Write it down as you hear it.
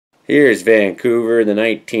Here's Vancouver in the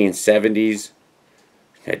 1970s.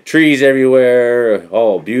 Had trees everywhere,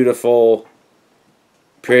 all beautiful,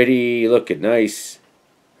 pretty, looking nice.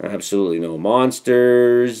 Absolutely no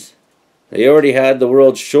monsters. They already had the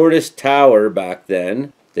world's shortest tower back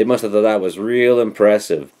then. They must have thought that was real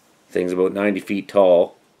impressive. Thing's about 90 feet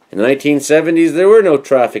tall. In the 1970s, there were no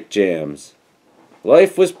traffic jams.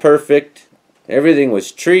 Life was perfect. Everything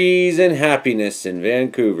was trees and happiness in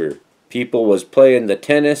Vancouver. People was playing the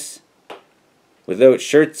tennis without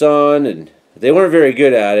shirts on, and they weren't very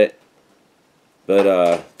good at it.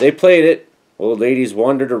 But they played it. Old ladies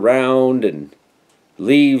wandered around, and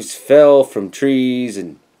leaves fell from trees,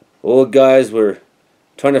 and old guys were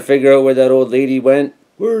trying to figure out where that old lady went.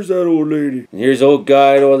 Where's that old lady? And here's old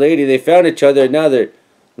guy and old lady. They found each other, and now they're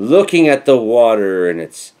looking at the water, and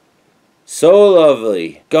it's so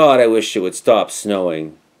lovely. God, I wish it would stop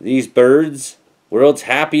snowing. These birds, world's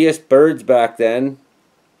happiest birds back then.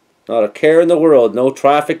 Not a care in the world, no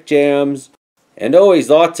traffic jams, and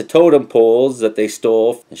always lots of totem poles that they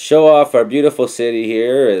stole to show off our beautiful city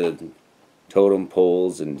here. Totem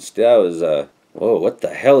poles, and that was, whoa, what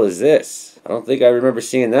the hell is this? I don't think I remember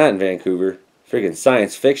seeing that in Vancouver. Friggin'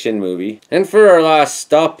 science fiction movie. And for our last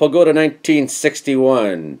stop, we'll go to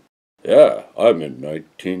 1961. Yeah, I'm in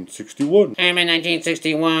 1961. I'm in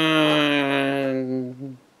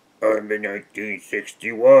 1961. I'm in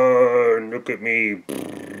 1961. Look at me.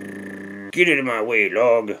 Get out of my way,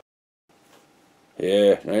 log.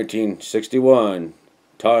 Yeah, 1961.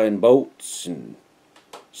 Tying boats and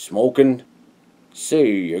smoking.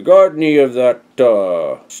 Say, you got any of that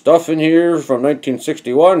stuff in here from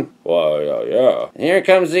 1961? Why, yeah. And here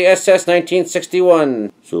comes the SS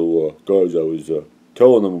 1961. So, guys, I was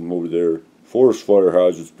telling them over there, forest fire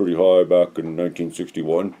hazard's pretty high back in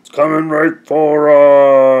 1961. It's coming right for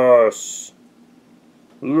us!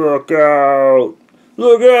 Look out!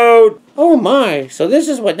 Look out! Oh my, so this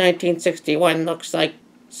is what 1961 looks like.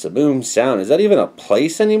 Saboom Sound, is that even a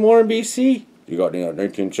place anymore in BC? You got any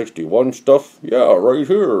 1961 stuff? Yeah, right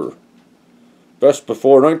here. Best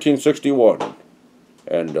before 1961.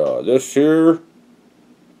 And this here,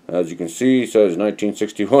 as you can see, says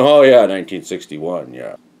 1961. Oh yeah, 1961,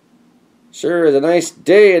 yeah. Sure is a nice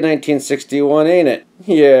day in 1961, ain't it?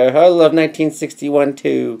 Yeah, I love 1961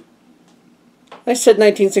 too. I said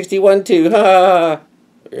 1961 too, ha!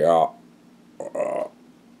 Yeah. Oh,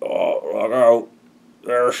 look out.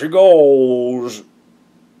 There she goes.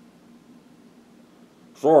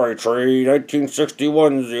 Sorry, Tree,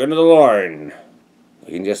 1961's the end of the line.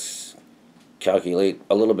 We can just calculate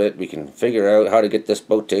a little bit. We can figure out how to get this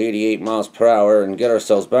boat to 88 miles per hour and get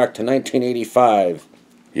ourselves back to 1985.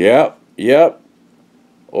 Yep.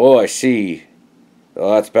 Oh, I see.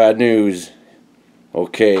 Oh, that's bad news.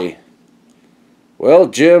 Okay. Well,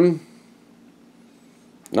 Jim,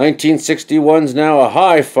 1961's now a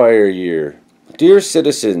high fire year. Dear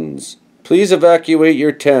citizens, please evacuate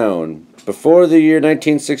your town before the year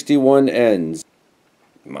 1961 ends.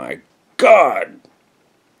 My God!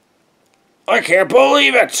 I can't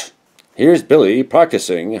believe it! Here's Billy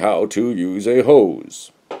practicing how to use a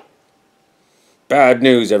hose. Bad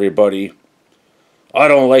news, everybody. I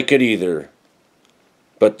don't like it either.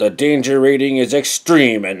 But the danger rating is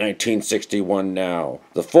extreme at 1961 now.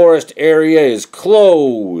 The forest area is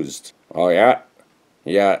closed. Oh, yeah?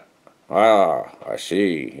 Yeah. Ah, I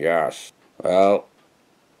see, yes. Well,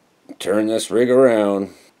 turn this rig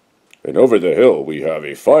around. And over the hill we have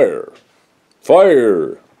a fire.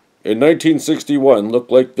 Fire! In 1961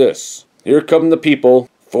 looked like this. Here come the people,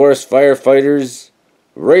 forest firefighters,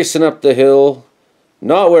 racing up the hill,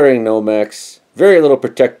 not wearing Nomex, very little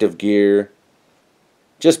protective gear,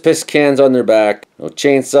 just piss cans on their back, no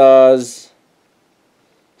chainsaws,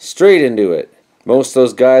 straight into it. Most of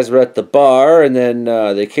those guys were at the bar, and then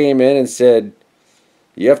they came in and said,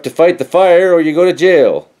 you have to fight the fire or you go to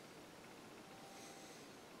jail.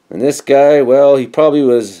 And this guy, well, he probably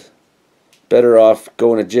was better off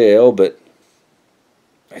going to jail, but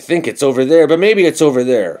I think it's over there, but maybe it's over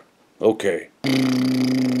there. Okay.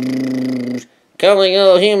 Calling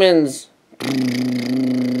all humans.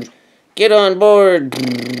 Get on board.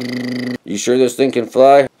 You sure this thing can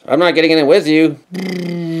fly? I'm not getting in it with you.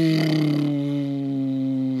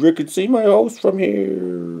 I can see my house from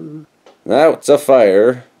here. Now it's a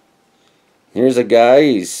fire. Here's a guy,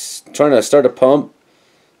 he's trying to start a pump.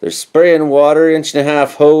 They're spraying water,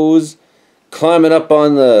 1.5-inch hose, climbing up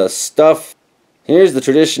on the stuff. Here's the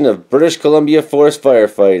tradition of British Columbia forest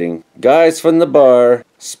firefighting. Guys from the bar,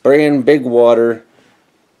 spraying big water.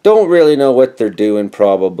 Don't really know what they're doing,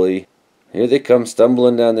 probably. Here they come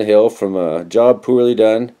stumbling down the hill from a job poorly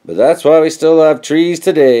done. But that's why we still have trees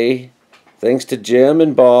today. Thanks to Jim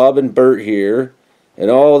and Bob and Bert here, and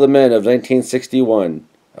all the men of 1961.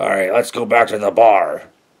 Alright, let's go back to the bar.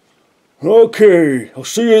 Okay, I'll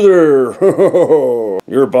see you there.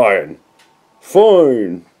 You're buying.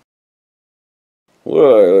 Fine.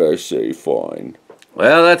 What did I say, fine?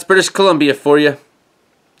 Well, that's British Columbia for you.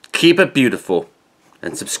 Keep it beautiful.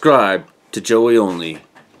 And subscribe to Joey Only,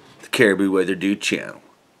 the Cariboo Weather Dude channel.